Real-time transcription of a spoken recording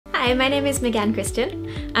Hi, my name is Meganne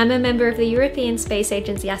Christian. I'm a member of the European Space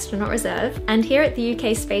Agency Astronaut Reserve, and here at the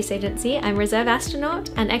UK Space Agency, I'm Reserve Astronaut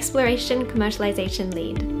and Exploration Commercialisation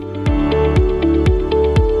Lead.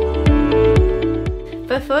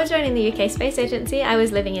 Before joining the UK Space Agency, I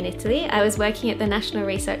was living in Italy. I was working at the National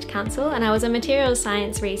Research Council and I was a materials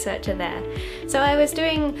science researcher there. So I was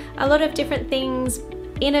doing a lot of different things,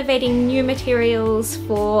 innovating new materials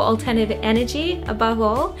for alternative energy above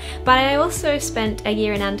all, but I also spent a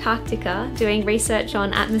year in Antarctica doing research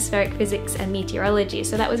on atmospheric physics and meteorology,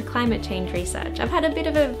 so that was climate change research. I've had a bit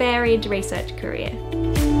of a varied research career.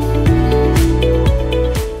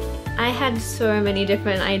 I had so many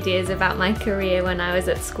different ideas about my career when I was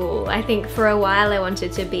at school. I think for a while I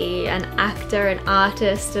wanted to be an actor, an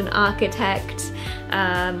artist, an architect,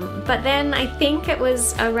 but then I think it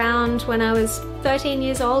was around when I was 13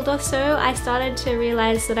 years old or so, I started to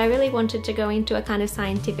realize that I really wanted to go into a kind of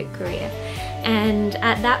scientific career. And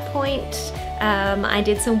at that point, I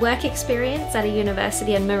did some work experience at a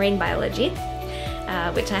university in marine biology,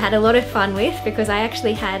 which I had a lot of fun with because I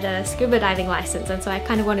actually had a scuba diving license, and so I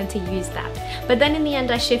kind of wanted to use that. But then in the end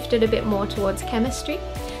I shifted a bit more towards chemistry.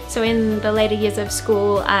 So in the later years of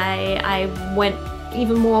school I went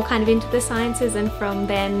even more kind of into the sciences, and from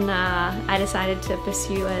then I decided to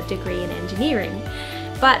pursue a degree in engineering.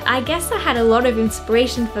 But I guess I had a lot of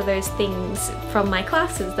inspiration for those things from my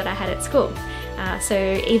classes that I had at school.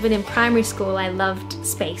 So even in primary school I loved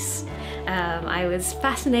space. I was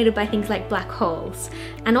fascinated by things like black holes,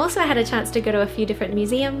 and also I had a chance to go to a few different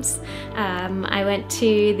museums. I went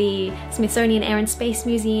to the Smithsonian Air and Space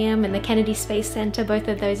Museum and the Kennedy Space Center, both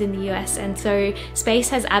of those in the US, and so space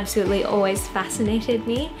has absolutely always fascinated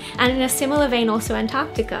me. And in a similar vein also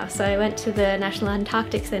Antarctica, so I went to the National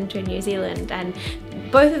Antarctic Center in New Zealand, and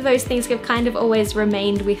both of those things have kind of always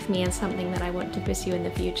remained with me and something that I want to pursue in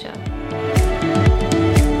the future.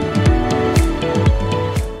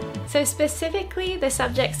 So specifically, the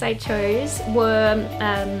subjects I chose were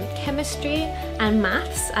chemistry and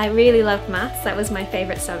maths. I really loved maths, that was my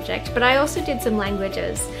favourite subject, but I also did some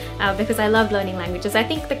languages because I love learning languages. I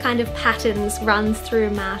think the kind of patterns run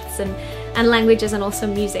through maths and languages, and also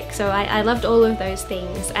music, so I loved all of those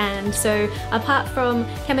things. And so apart from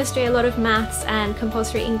chemistry, a lot of maths and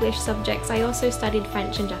compulsory English subjects, I also studied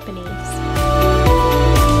French and Japanese.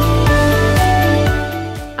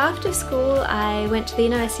 After school, I went to the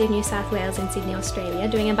University of New South Wales in Sydney, Australia,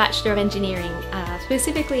 doing a Bachelor of Engineering,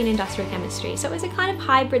 specifically in industrial chemistry. So it was a kind of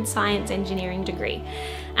hybrid science engineering degree.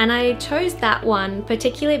 And I chose that one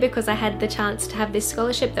particularly because I had the chance to have this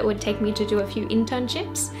scholarship that would take me to do a few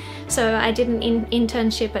internships. So I did an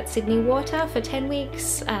internship at Sydney Water for 10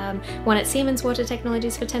 weeks, one at Siemens Water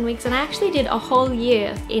Technologies for 10 weeks, and I actually did a whole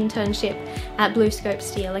year internship at BlueScope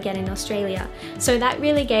Steel, again in Australia. So that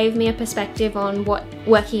really gave me a perspective on what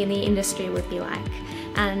working in the industry would be like.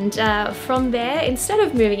 And from there, instead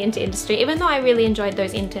of moving into industry, even though I really enjoyed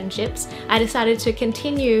those internships, I decided to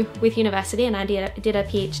continue with university, and I did a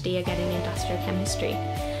PhD again in industrial chemistry.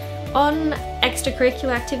 On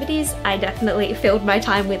extracurricular activities, I definitely filled my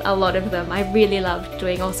time with a lot of them. I really loved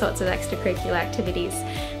doing all sorts of extracurricular activities.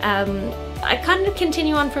 I kind of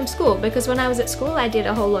continue on from school because when I was at school I did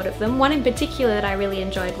a whole lot of them. One in particular that I really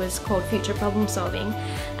enjoyed was called Future Problem Solving,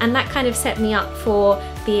 and that kind of set me up for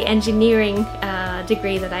the engineering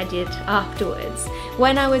degree that I did afterwards.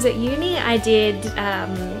 When I was at uni I did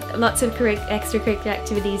lots of extracurricular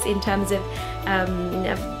activities in terms of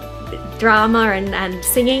drama and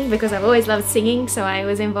singing, because I've always loved singing. So I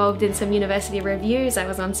was involved in some university reviews, I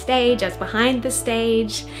was on stage, I was behind the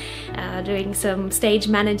stage, doing some stage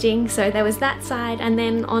managing, so there was that side. And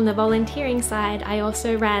then on the volunteering side I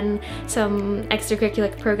also ran some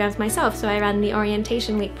extracurricular programs myself. So I ran the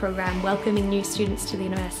Orientation Week program, welcoming new students to the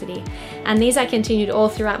university, and these I continued all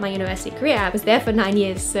throughout my university career. I was there for 9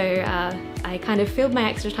 years, so I kind of filled my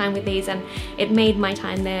extra time with these, and it made my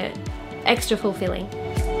time there extra fulfilling.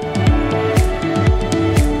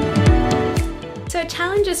 So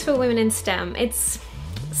challenges for women in STEM, it's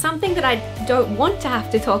something that I don't want to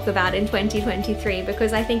have to talk about in 2023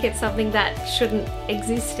 because I think it's something that shouldn't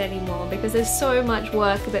exist anymore, because there's so much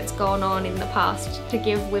work that's gone on in the past to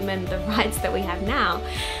give women the rights that we have now.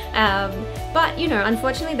 But you know,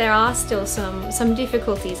 unfortunately there are still some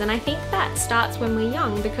difficulties, and I think that starts when we're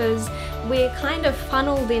young because we're kind of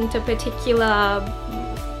funneled into particular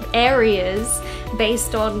areas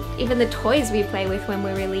based on even the toys we play with when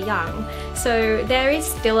we're really young. So there is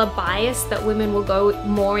still a bias that women will go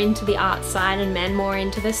more into the art side and men more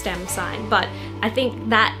into the STEM side, but I think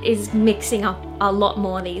that is mixing up a lot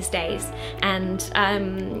more these days. And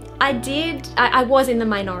I was in the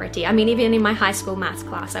minority. I mean, even in my high school maths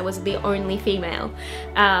class, I was the only female,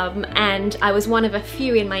 and I was one of a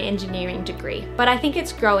few in my engineering degree. But I think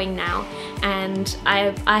it's growing now, and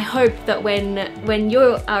I hope that when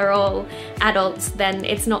you are all adults, then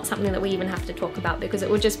it's not something that we even have to talk about, because it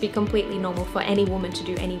would just be completely normal for any woman to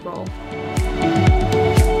do any role.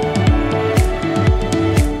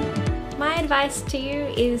 My advice to you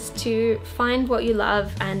is to find what you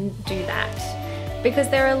love and do that, because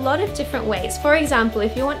there are a lot of different ways. For example,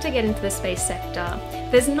 if you want to get into the space sector,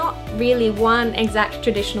 there's not really one exact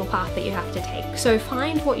traditional path that you have to take. So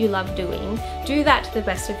find what you love doing, do that to the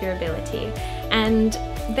best of your ability, and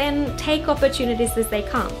then take opportunities as they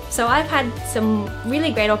come. So I've had some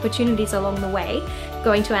really great opportunities along the way,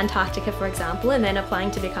 going to Antarctica, for example, and then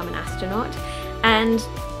applying to become an astronaut. And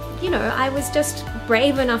you know, I was just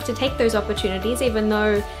brave enough to take those opportunities, even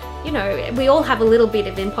though, you know, we all have a little bit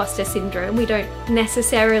of imposter syndrome. We don't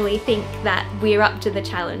necessarily think that we're up to the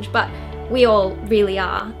challenge, but we all really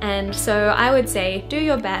are. And so I would say do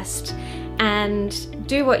your best and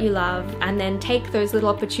do what you love, and then take those little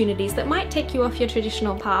opportunities that might take you off your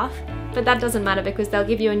traditional path, but that doesn't matter, because they'll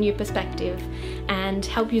give you a new perspective and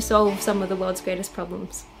help you solve some of the world's greatest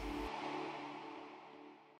problems.